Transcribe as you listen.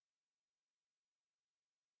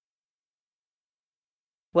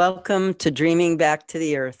Welcome to Dreaming Back to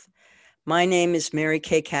the Earth. My name is Mary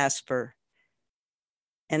Kay Casper,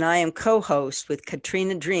 and I am co-host with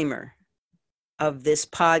Katrina Dreamer of this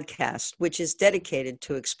podcast, which is dedicated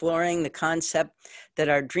to exploring the concept that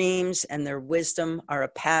our dreams and their wisdom are a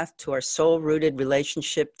path to our soul-rooted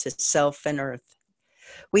relationship to self and earth.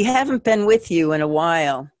 We haven't been with you in a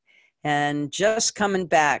while, and just coming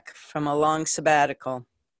back from a long sabbatical.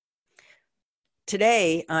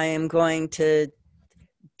 Today, I am going to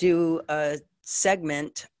do a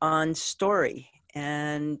segment on story,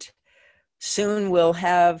 and soon we'll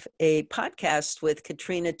have a podcast with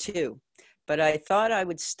Katrina too. But I thought I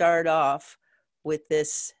would start off with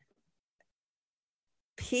this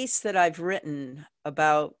piece that I've written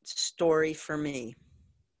about story for me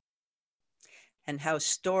and how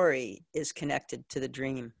story is connected to the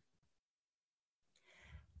dream.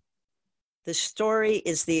 The story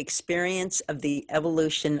is the experience of the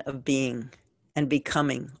evolution of being and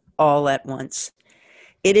becoming all at once.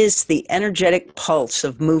 It is the energetic pulse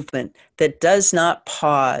of movement that does not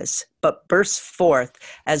pause, but bursts forth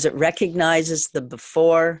as it recognizes the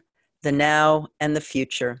before, the now, and the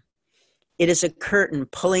future. It is a curtain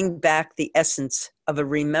pulling back the essence of a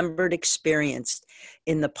remembered experience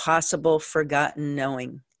in the possible forgotten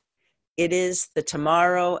knowing. It is the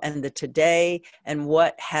tomorrow and the today and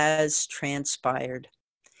what has transpired.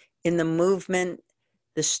 In the movement,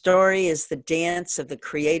 the story is the dance of the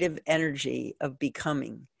creative energy of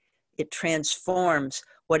becoming. It transforms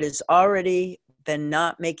what has already been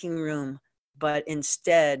not making room, but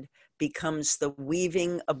instead becomes the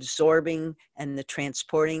weaving, absorbing, and the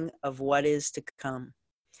transporting of what is to come.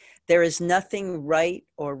 There is nothing right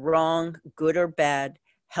or wrong, good or bad,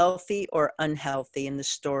 healthy or unhealthy in the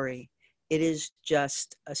story. It is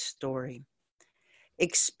just a story.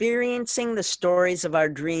 Experiencing the stories of our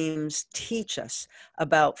dreams teach us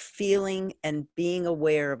about feeling and being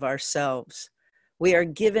aware of ourselves. We are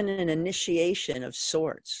given an initiation of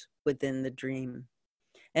sorts within the dream,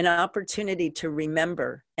 an opportunity to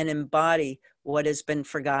remember and embody what has been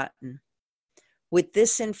forgotten. With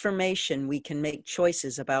this information, we can make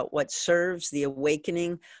choices about what serves the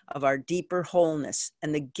awakening of our deeper wholeness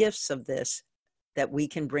and the gifts of this that we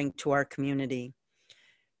can bring to our community.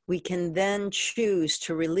 We can then choose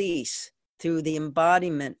to release through the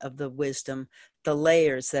embodiment of the wisdom, the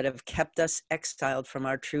layers that have kept us exiled from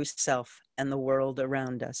our true self and the world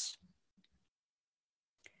around us.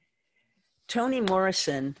 Toni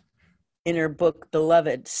Morrison, in her book,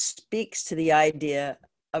 Beloved, speaks to the idea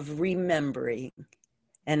of remembering.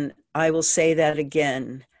 And I will say that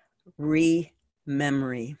again,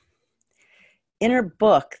 re-memory. In her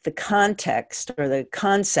book, the context or the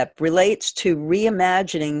concept relates to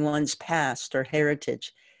reimagining one's past or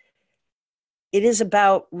heritage. It is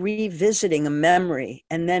about revisiting a memory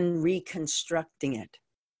and then reconstructing it.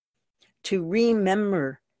 To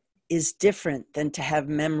remember is different than to have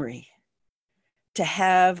memory. To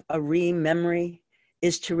have a re-memory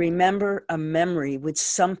is to remember a memory with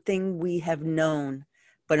something we have known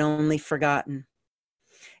but only forgotten.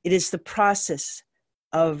 It is the process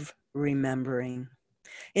of remembering.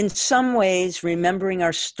 In some ways, remembering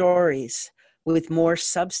our stories with more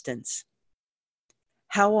substance.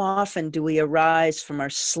 How often do we arise from our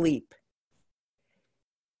sleep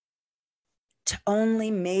to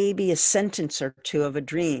only maybe a sentence or two of a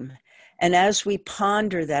dream? And as we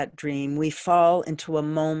ponder that dream, we fall into a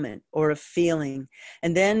moment or a feeling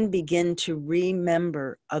and then begin to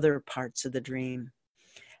remember other parts of the dream.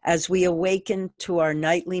 As we awaken to our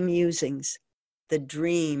nightly musings, the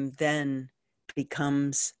dream then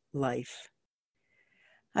becomes life.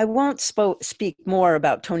 I won't speak more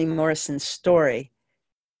about Toni Morrison's story.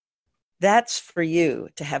 That's for you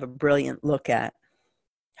to have a brilliant look at.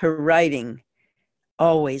 Her writing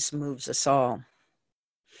always moves us all.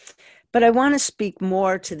 But I want to speak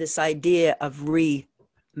more to this idea of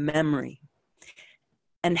re-memory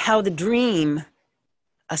and how the dream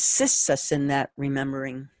assists us in that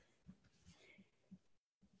remembering.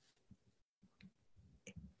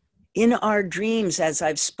 In our dreams, as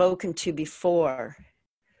I've spoken to before,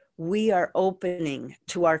 we are opening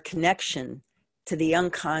to our connection to the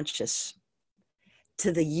unconscious,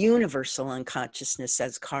 to the universal unconsciousness,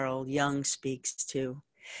 as Carl Jung speaks to.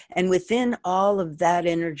 And within all of that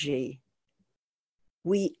energy,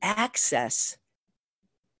 we access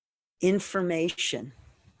information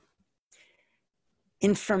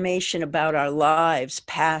about our lives,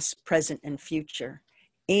 past, present, and future,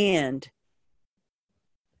 and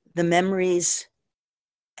the memories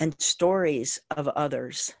and stories of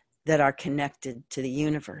others that are connected to the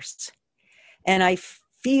universe. And I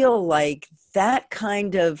feel like that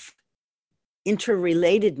kind of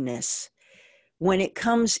interrelatedness when it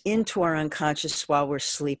comes into our unconscious while we're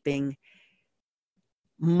sleeping,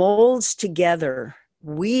 molds together,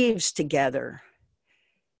 weaves together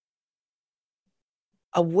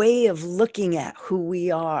a way of looking at who we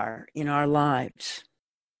are in our lives.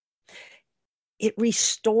 It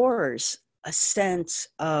restores a sense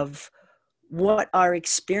of what our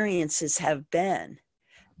experiences have been,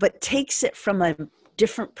 but takes it from a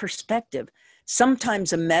different perspective,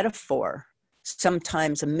 sometimes a metaphor,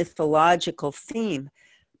 sometimes a mythological theme,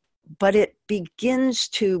 but it begins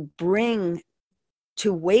to bring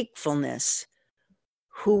to wakefulness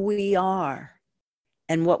who we are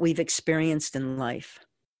and what we've experienced in life.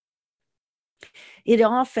 It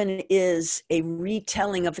often is a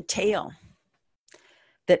retelling of a tale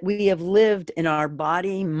that we have lived in our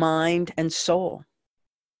body, mind, and soul.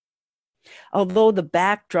 Although the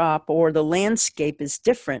backdrop or the landscape is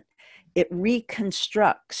different, it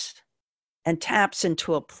reconstructs and taps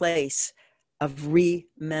into a place of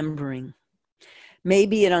remembering.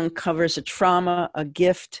 Maybe it uncovers a trauma, a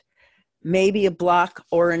gift, maybe a block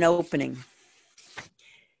or an opening.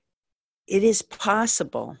 It is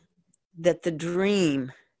possible that the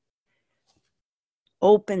dream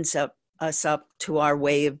opens us up to our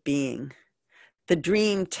way of being. The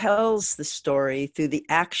dream tells the story through the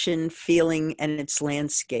action, feeling, and its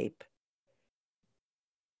landscape.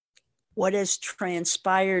 What has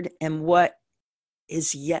transpired and what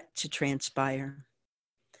is yet to transpire.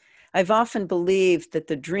 I've often believed that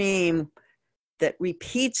the dream that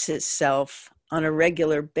repeats itself on a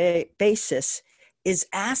regular basis is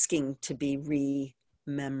asking to be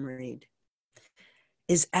rememoried,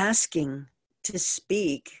 is asking to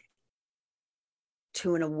speak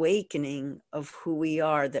to an awakening of who we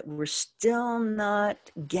are that we're still not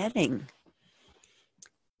getting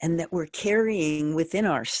and that we're carrying within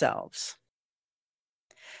ourselves.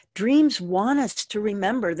 Dreams want us to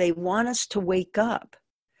remember. They want us to wake up.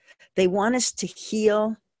 They want us to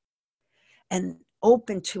heal and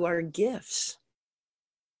open to our gifts.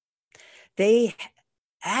 They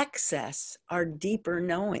access our deeper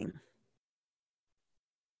knowing.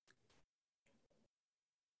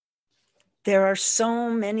 There are so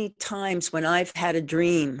many times when I've had a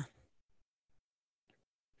dream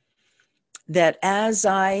that as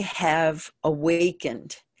I have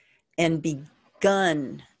awakened and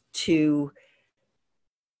begun to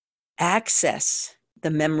access the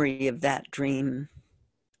memory of that dream,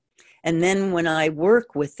 and then when I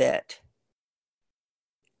work with it,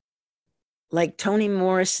 like Toni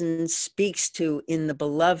Morrison speaks to in The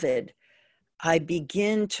Beloved, I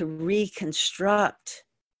begin to reconstruct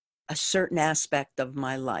a certain aspect of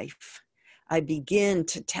my life. I begin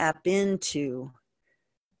to tap into,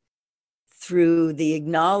 through the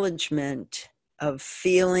acknowledgement of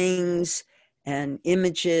feelings and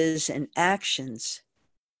images and actions,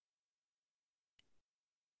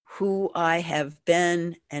 who I have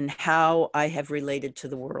been and how I have related to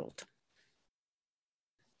the world.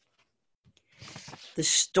 The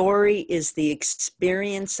story is the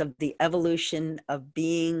experience of the evolution of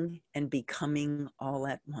being and becoming all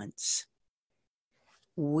at once.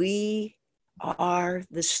 We are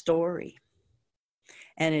the story,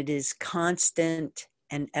 and it is constant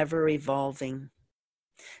and ever evolving.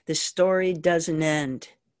 The story doesn't end,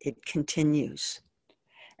 it continues.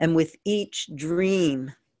 And with each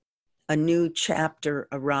dream, a new chapter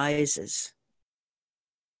arises.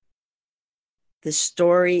 The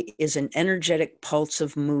story is an energetic pulse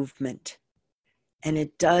of movement, and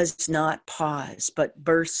it does not pause, but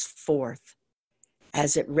bursts forth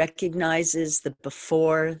as it recognizes the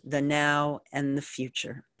before, the now, and the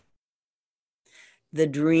future. The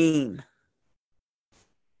dream,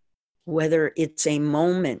 whether it's a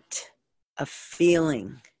moment, a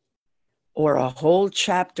feeling, or a whole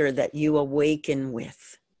chapter that you awaken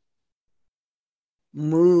with,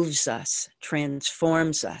 moves us,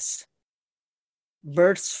 transforms us,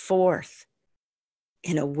 births forth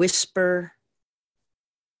in a whisper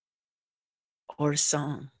or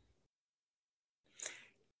song,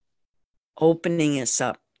 opening us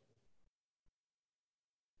up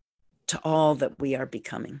to all that we are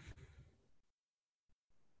becoming.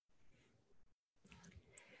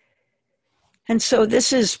 And so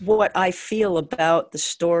this is what I feel about the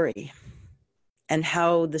story and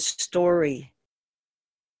how the story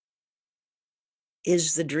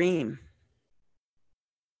is the dream.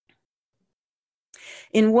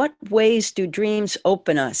 In what ways do dreams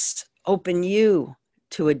open us, open you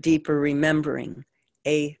to a deeper remembering,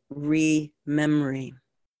 a re-memory?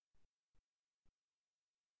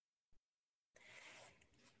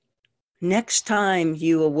 Next time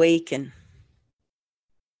you awaken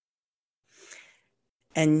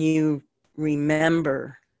and you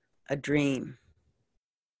remember a dream,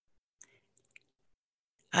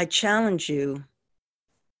 I challenge you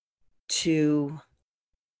to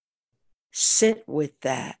sit with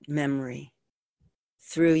that memory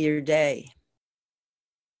through your day.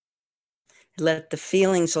 Let the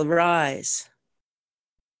feelings arise.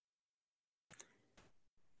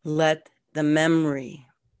 Let the memory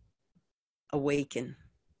awaken.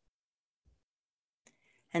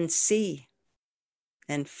 And see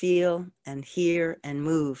and feel and hear and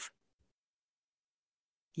move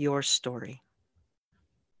your story.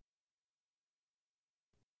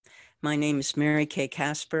 My name is Mary Kay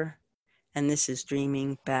Casper, and this is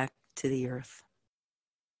Dreaming Back to the Earth.